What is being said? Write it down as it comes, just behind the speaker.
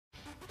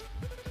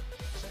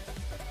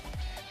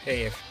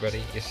Hey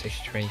everybody, it's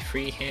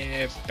H23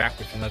 here, back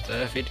with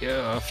another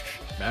video of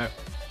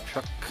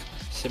Truck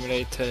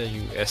Simulator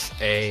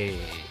USA.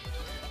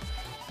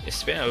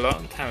 It's been a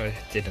long time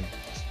I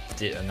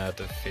did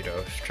another video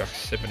of Truck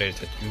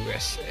Simulator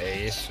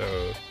USA,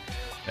 so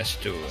let's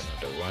do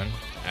another one.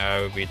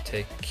 I will be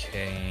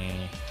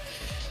taking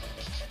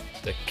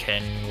the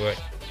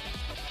Kenworth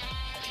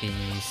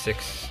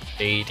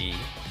T680.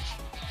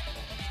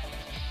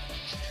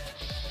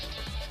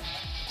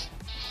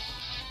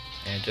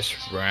 And just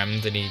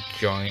randomly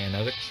join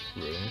another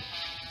room.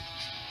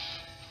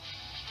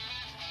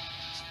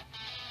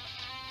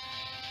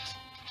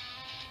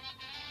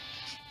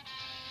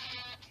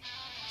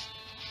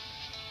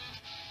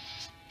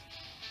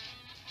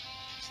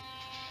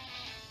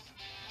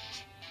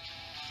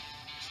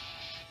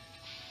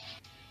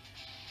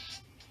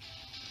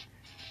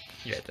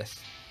 Yeah, let's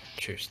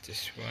choose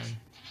this one.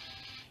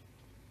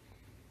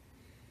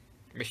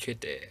 Mission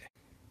there.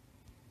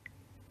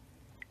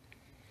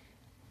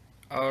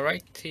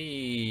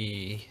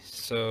 Alrighty,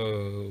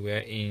 so we're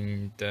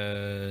in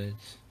the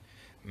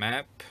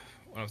map,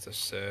 one of the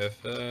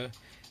server,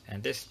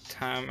 and this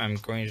time I'm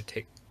going to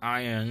take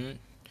Iron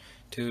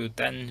to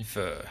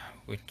Denver,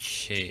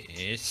 which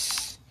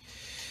is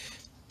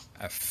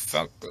a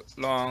fuck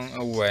long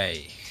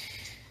away.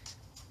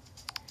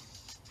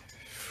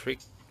 Freak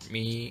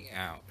me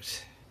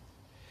out.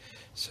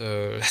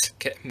 So let's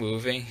get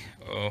moving.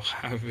 Oh,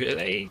 how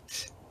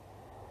late.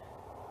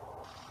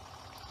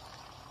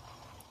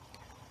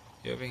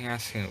 You've been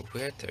asking,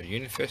 where the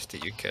universe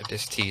did you get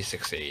this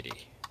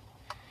T680?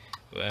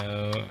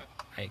 Well,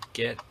 I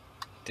get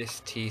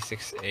this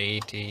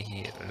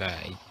T680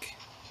 like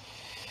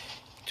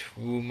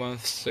 2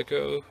 months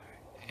ago,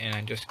 and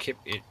I just keep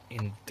it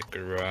in the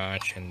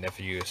garage and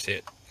never use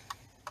it.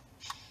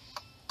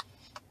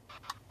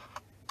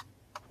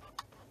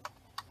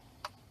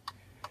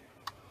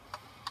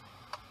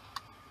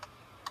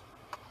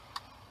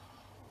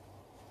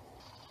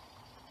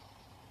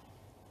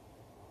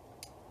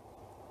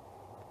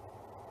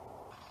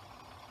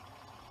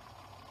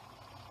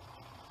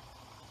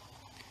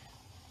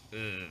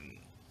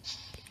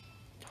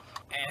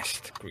 As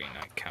the green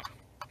icon.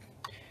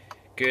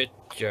 Good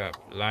job,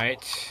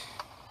 lights.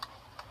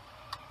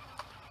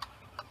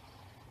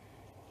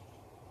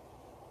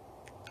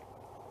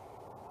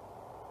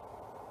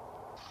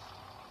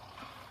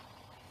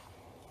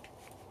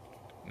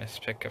 Let's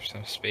pick up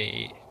some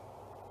speed.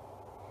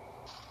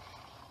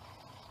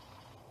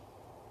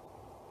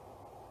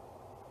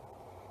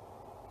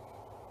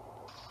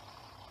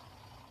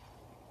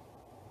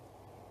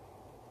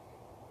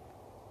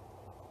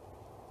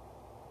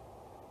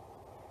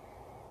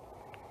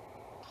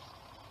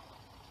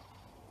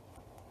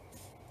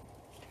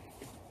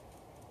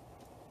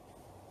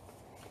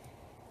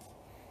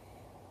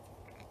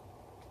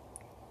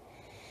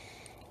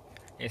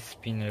 It's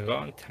been a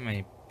long time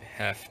I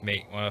have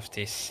made one of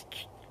these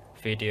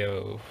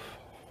videos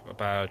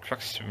about Truck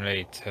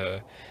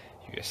Simulator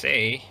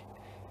USA,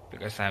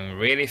 because I'm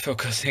really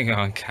focusing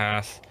on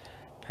cars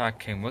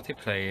parking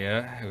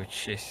multiplayer,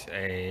 which is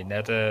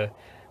another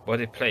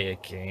multiplayer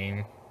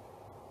game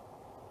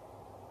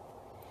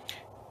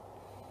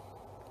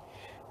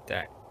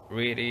that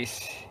really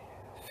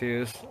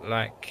feels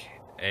like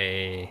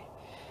a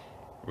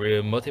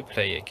real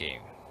multiplayer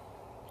game,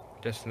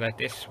 just like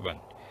this one.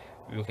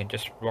 You can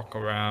just walk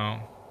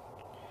around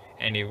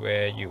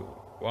anywhere you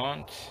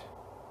want.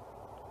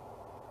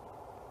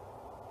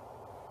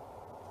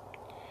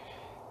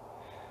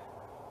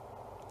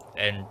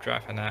 And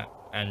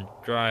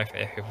drive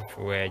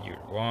everywhere you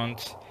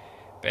want.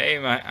 Bear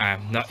in mind,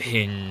 I'm not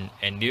in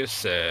a new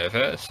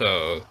server,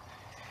 so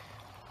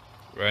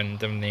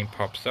random name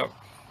pops up.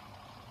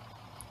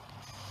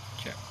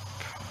 Jump.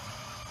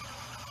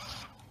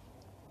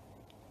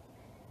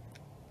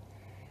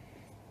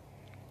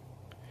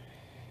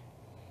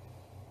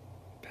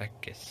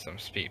 Get some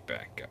speed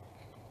back up.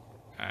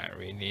 I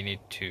really need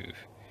to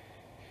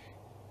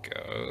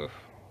go.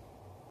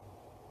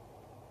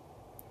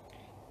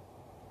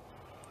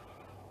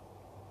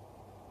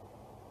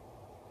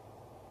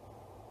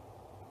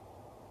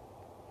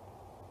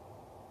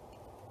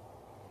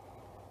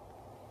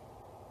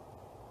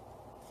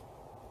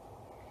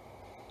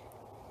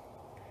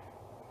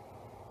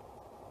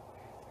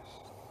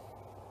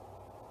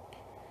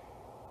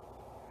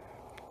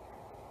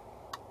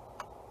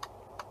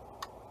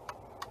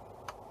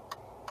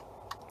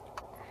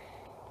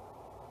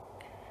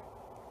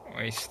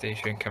 Way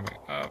station coming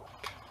up.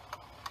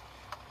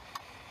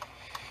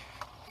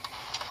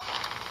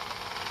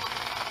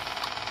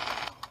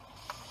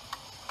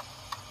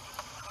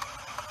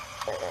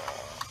 Oh,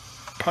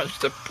 punch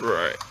the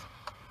brake.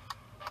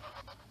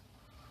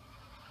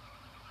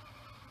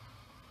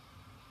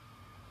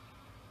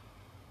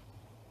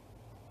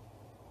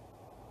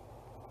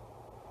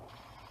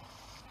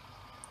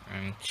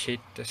 And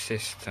cheat the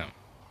system.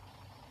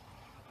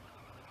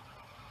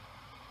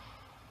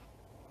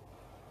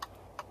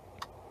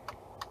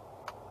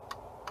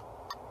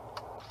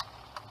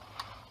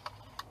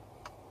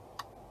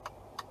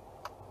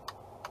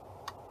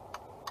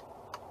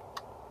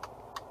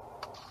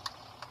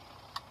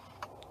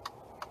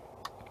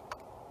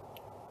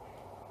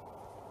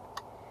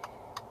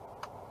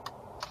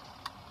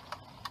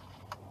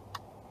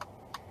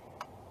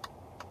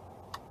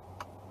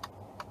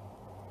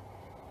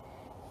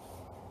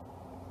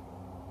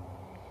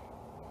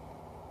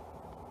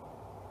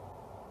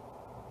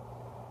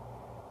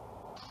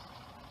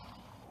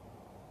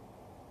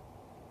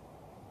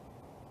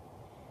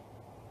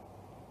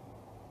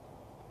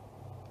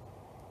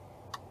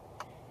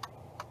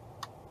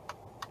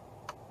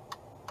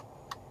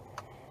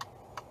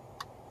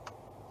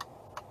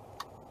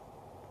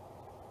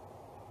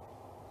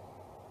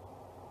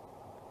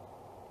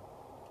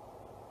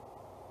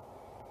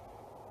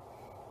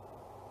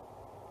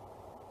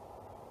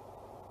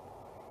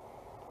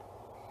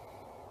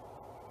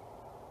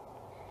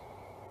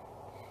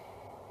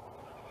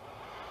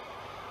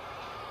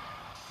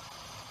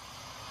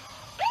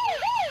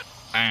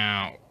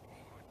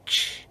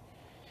 Ouch.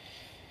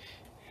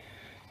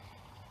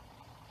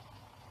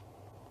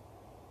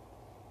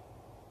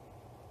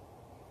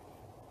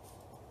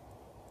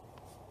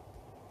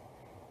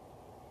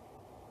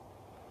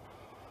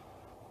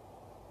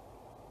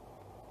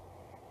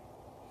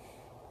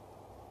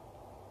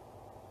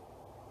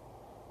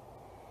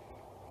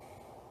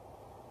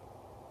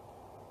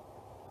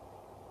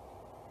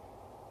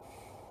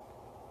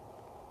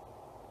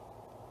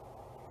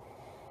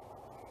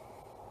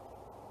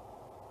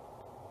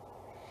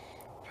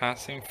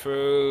 Passing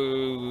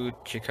through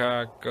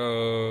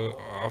Chicago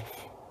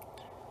off.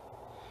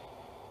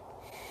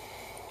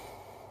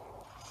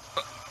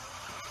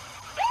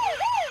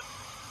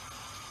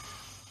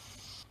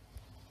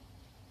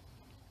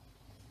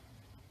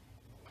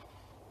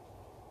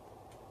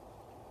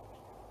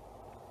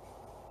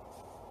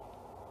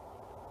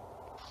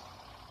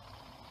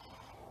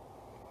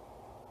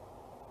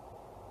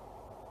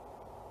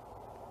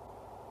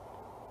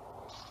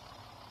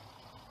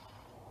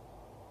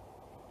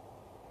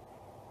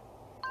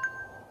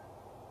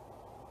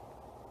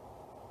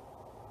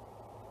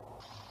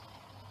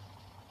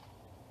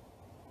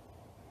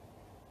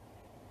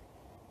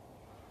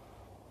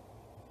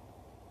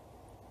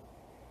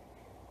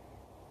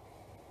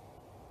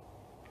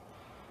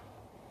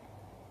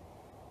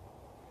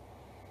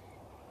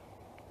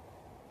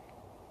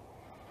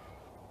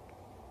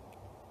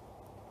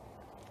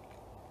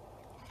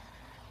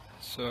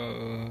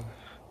 So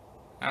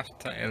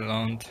after a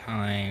long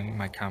time,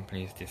 my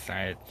company's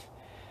decided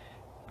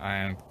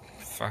I'm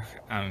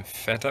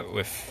fed up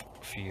with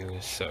you.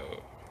 So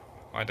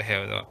why the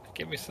hell not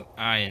give me some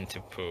iron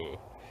to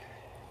pull?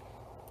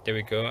 There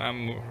we go.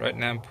 Right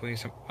now I'm pulling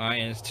some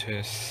irons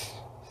to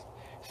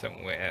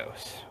somewhere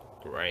else.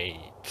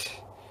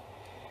 Great.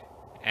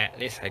 At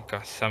least I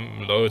got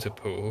some load to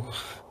pull.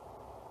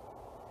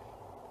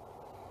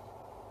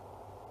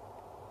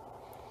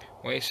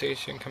 Way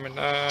station coming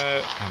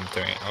up. I'm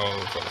doing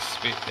over the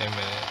speed limit.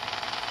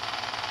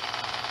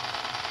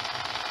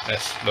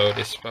 Let's slow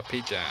this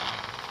puppy down.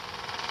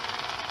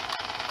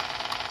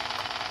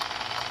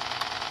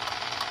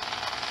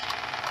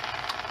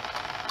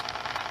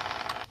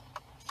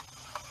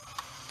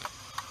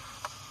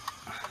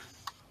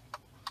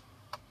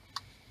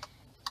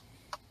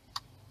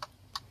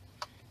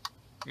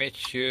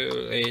 Meet you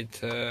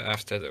later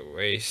after the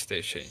way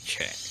station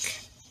check.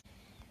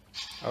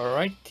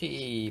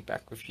 Alrighty,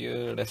 back with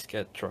you. Let's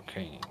get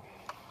trucking.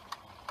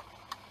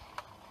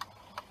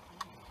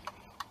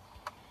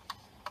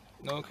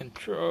 No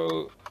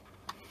control.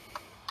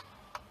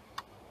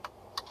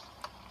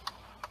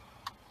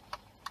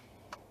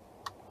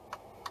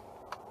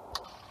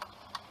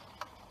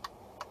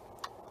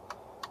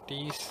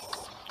 These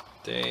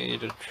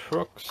days the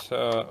trucks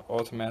are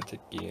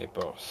automatic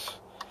gearbox,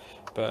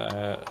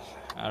 but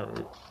I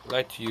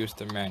like to use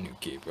the manual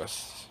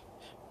gearbox.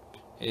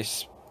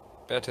 It's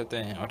better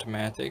than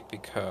automatic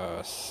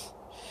because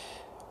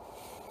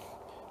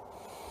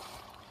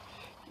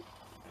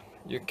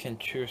you can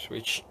choose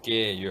which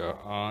gear you're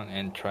on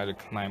and try to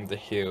climb the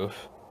hill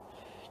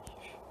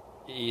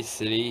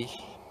easily,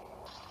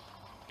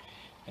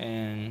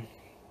 and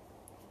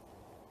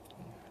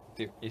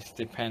it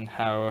depends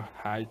how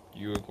high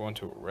you're going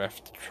to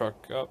rev the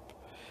truck up.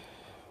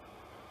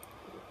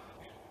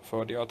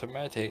 For the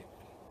automatic,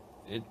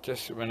 it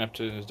just went up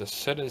to the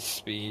certain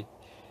speed,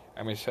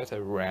 set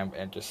a ramp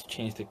and just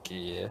change the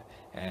gear,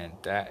 and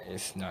that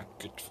is not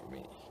good for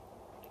me.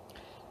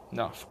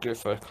 Not good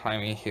for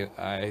climbing hill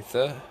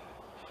either.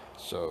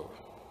 So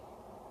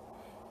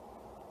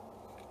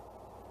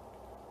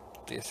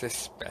this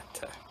is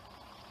better.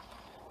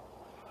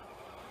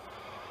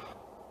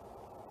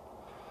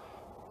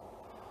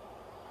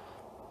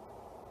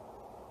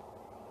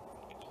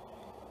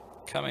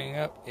 Coming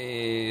up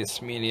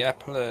is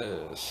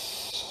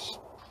Minneapolis.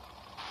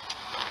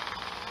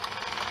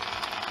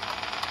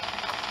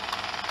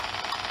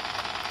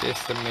 This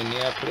is the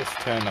Minneapolis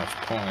turnoff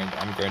point.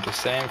 I'm going to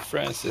San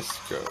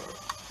Francisco.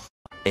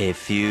 A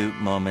few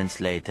moments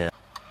later.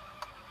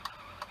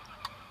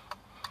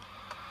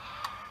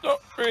 Not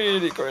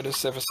really going to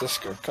San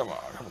Francisco. Come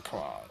on, come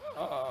on.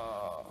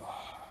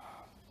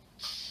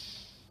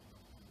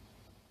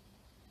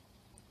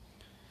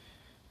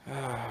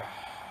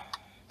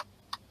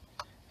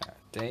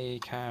 They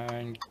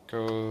can't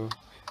go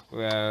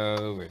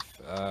well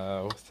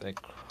without a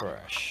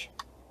crash.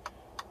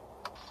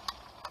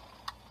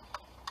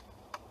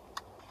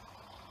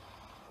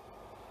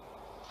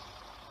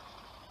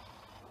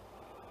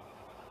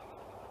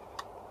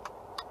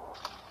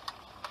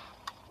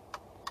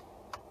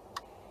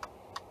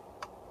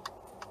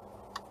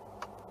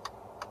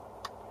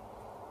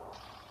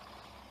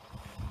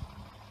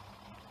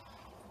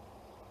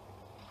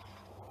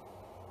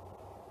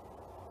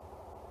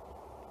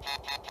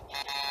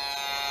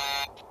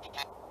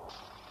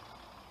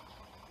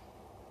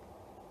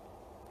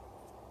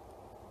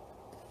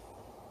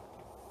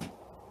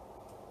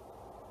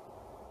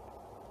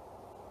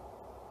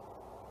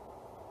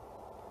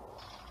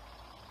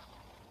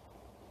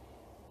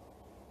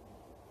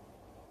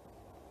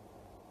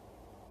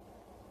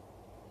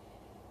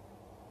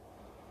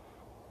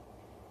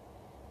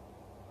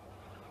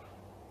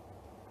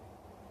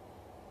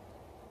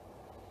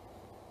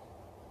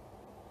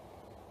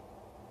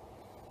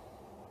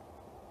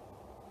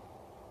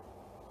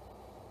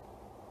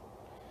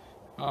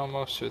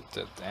 Almost with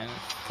the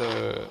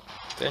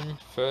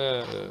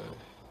Denver.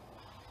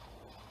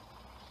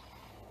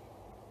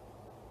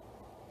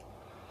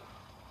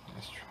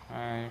 Let's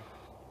try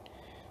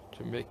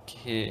to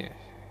make it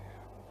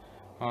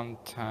on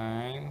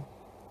time.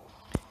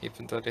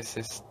 Even though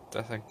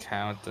doesn't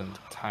count the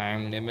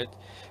time limit,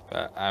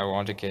 but I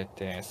want to get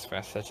there as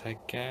fast as I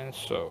can,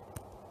 so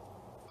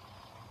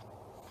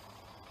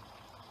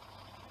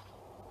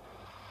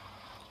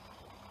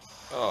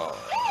oh.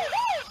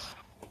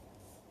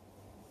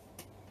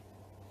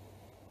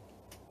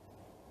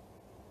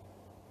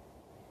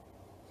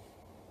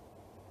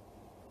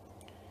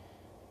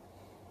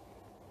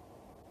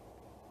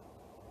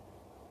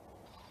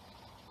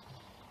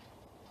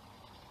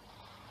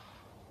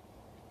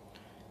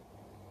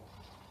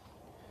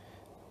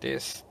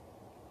 This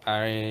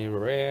I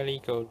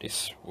rarely go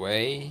this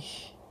way.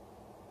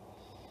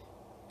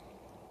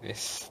 It's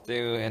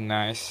still a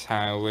nice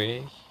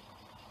highway.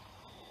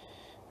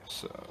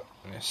 So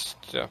let's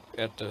stop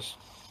at the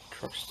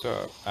truck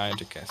stop. I need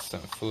to get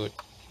some food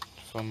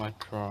for my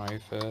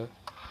driver.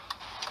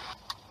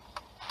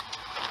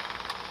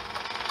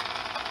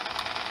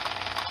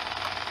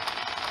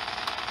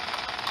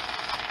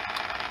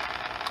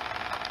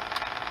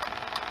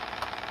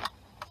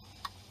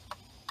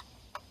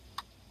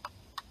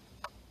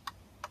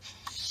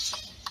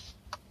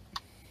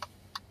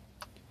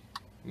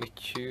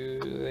 Meet you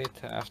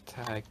later after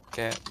I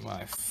get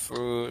my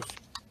food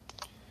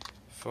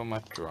for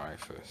my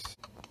drivers.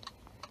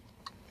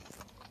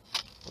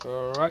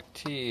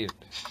 Alrighty,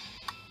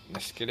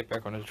 let's get it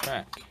back on the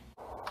track.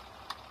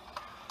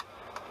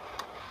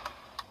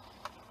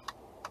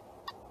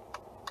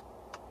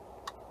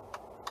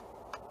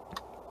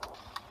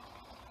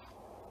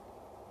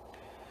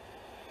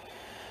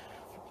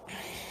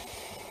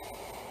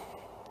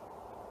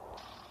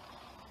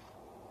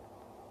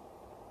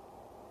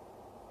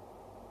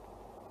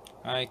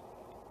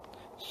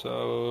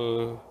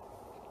 So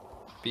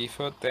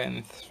before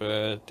then,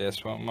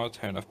 there's one more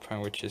turn off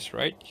point which is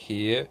right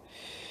here,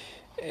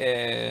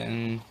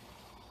 and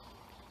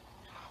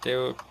there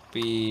will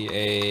be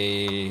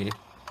a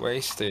way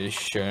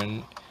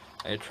station,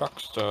 a truck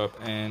stop,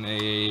 and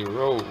a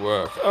road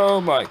work.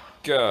 Oh my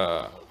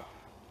god!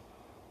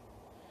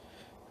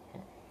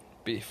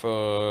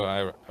 Before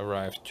I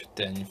arrive to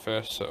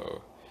Denver,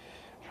 so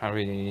I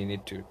really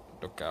need to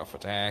look out for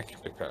that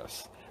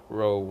because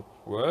road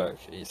work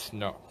is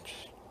not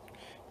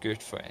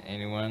good for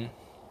anyone.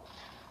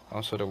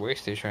 Also the way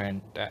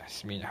station,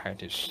 that means I had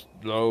to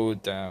slow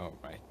down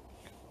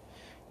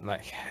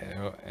like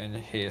hell, and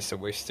here's the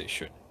way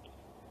station.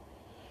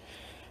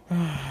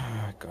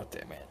 God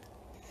damn it.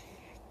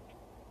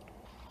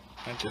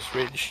 I just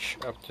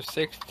reached up to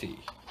 60.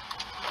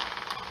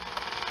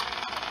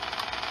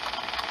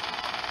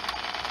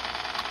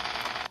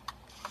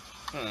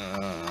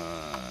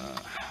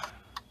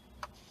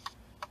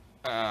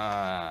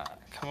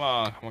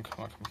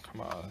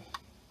 Come on.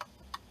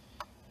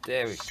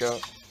 There we go.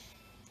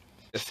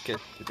 Let's get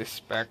this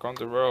back on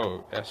the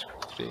road as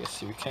quickly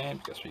as we can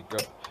because we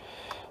got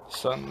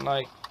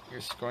sunlight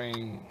is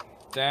going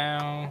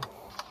down,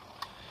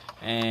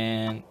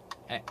 and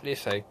at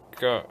least I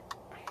got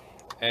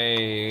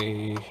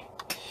a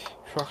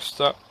truck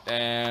stop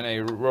and a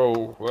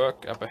road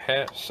work up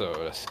ahead, so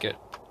let's get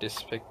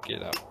this pick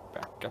it up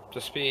back up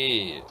to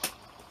speed.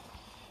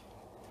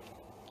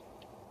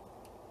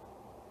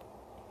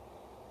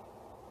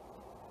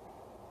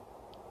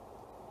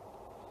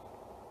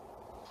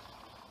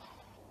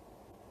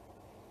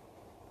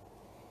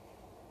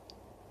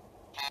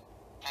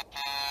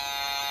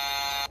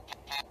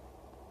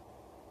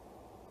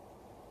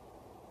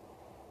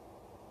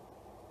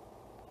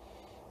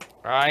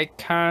 I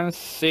can't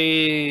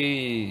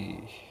see.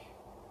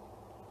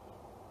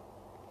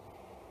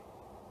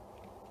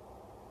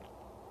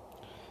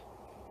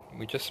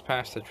 We just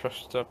passed the truck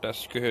stop,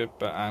 that's good,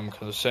 but I'm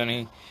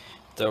concerning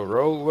the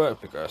road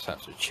work because I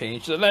have to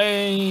change the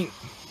lane.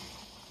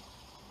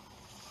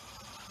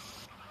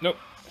 Nope,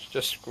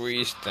 just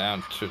squeeze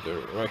down to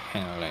the right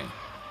hand lane.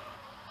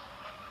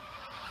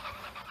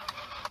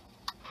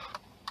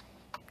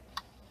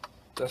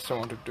 Doesn't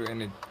want to do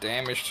any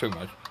damage to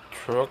my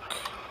truck.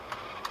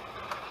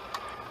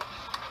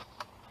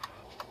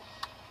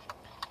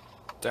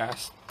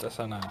 That's the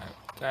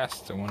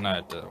one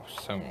I don't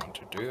want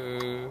to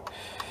do.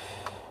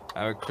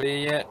 Are we clear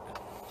yet?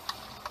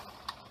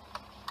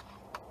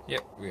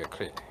 Yep, we are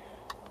clear.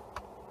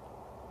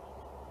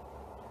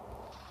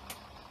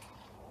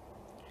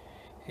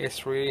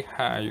 It's really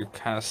hard, you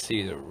can't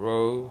see the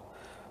road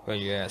when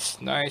you're at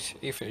night,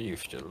 even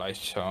if the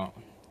lights on.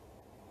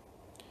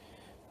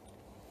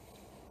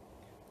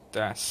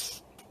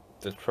 That's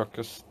the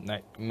trucker's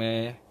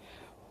nightmare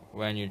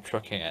when you're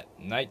trucking at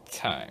night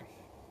time.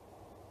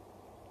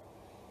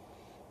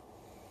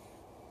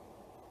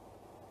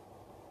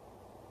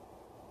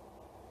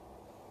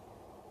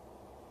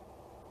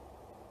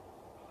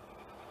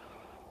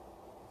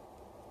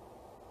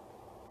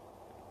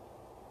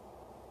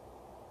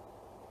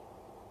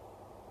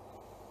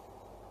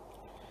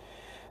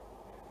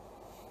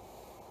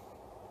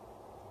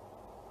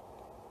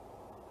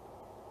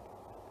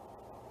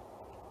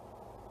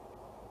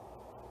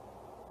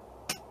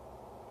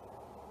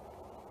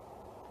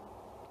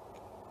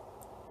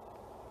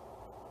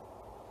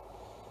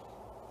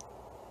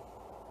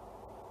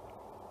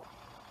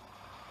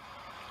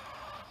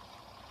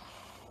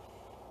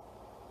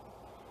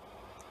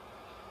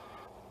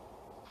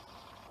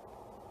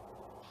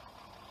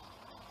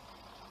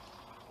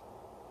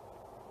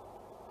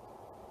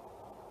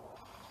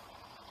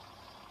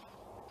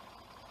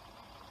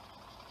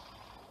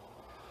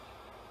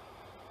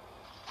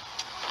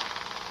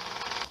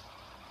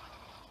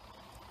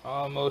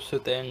 almost to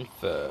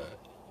Denver.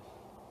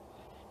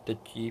 The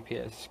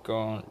GPS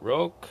gone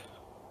rogue.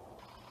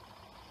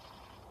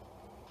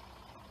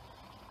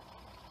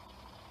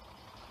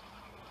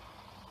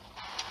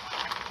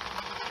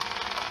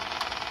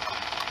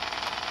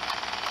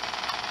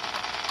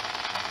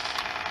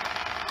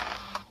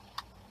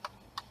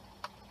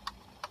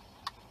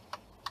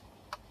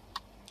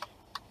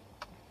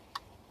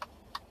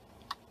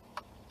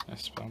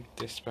 Let's bump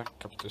this back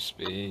up to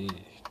speed.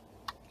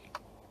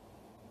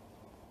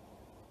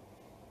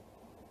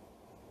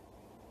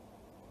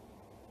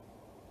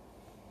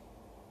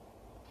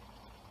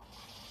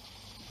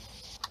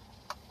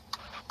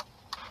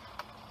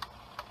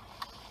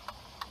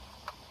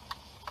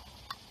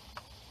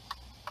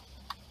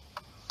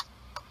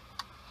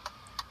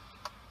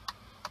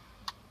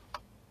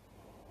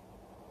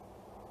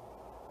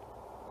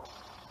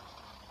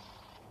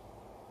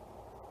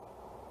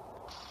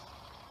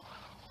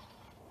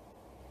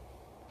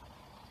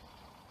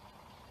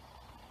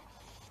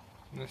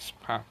 Let's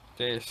park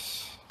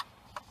this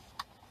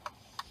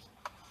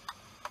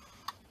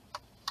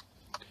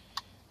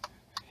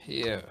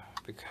here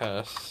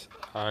because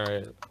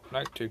I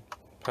like to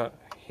put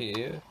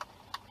here,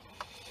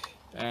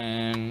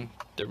 and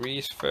the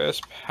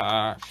reverse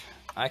park,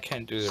 I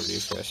can do the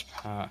reverse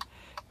park,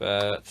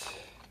 but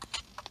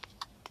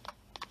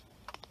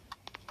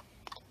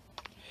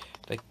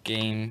the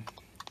game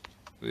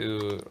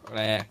will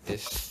let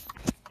this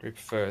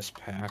reverse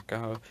park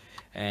out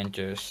and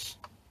just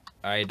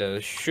either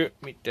shoot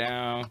me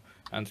down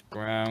on the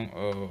ground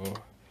or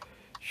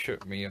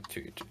shoot me up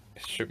to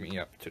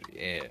the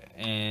air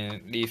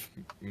and leave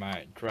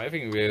my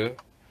driving wheel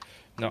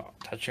not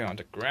touching on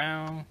the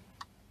ground.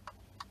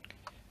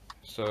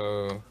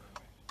 So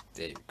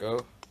there you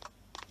go.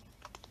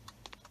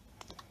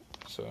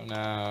 So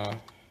now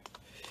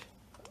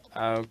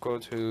I'll go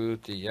to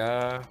the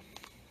yard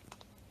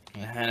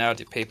and hand out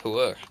the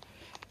paperwork.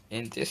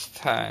 In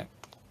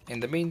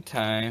the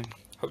meantime,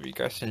 hope you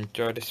guys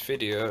enjoyed this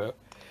video.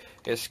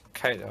 It's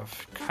kind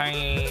of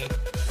a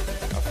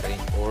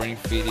boring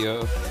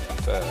video,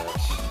 but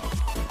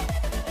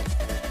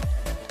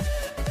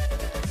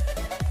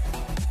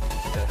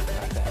there's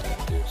nothing I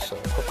can do. So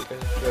hope you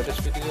guys enjoyed this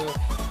video.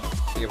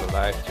 Give a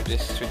like to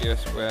this video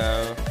as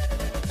well,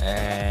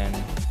 and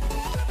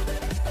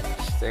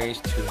stay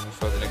tuned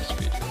for the next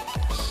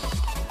video.